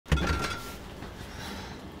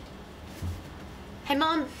Hey,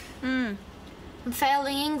 Mum. I'm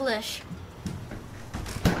failing English.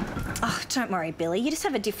 Oh, don't worry, Billy. You just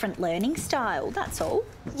have a different learning style, that's all.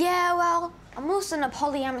 Yeah, well, I'm also in a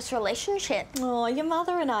polyamorous relationship. Oh, your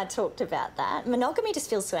mother and I talked about that. Monogamy just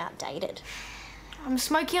feels so outdated. I'm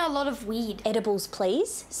smoking a lot of weed. Edibles,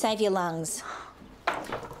 please. Save your lungs.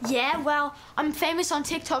 Yeah, well, I'm famous on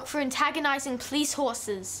TikTok for antagonising police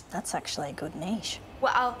horses. That's actually a good niche.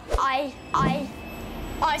 Well,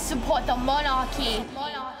 I support the monarchy.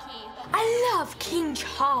 I love King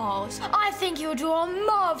Charles. I think he'll do a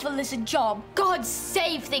marvellous job. God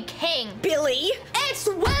save the king. Billy! It's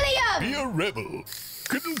William! Be a rebel.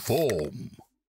 Conform.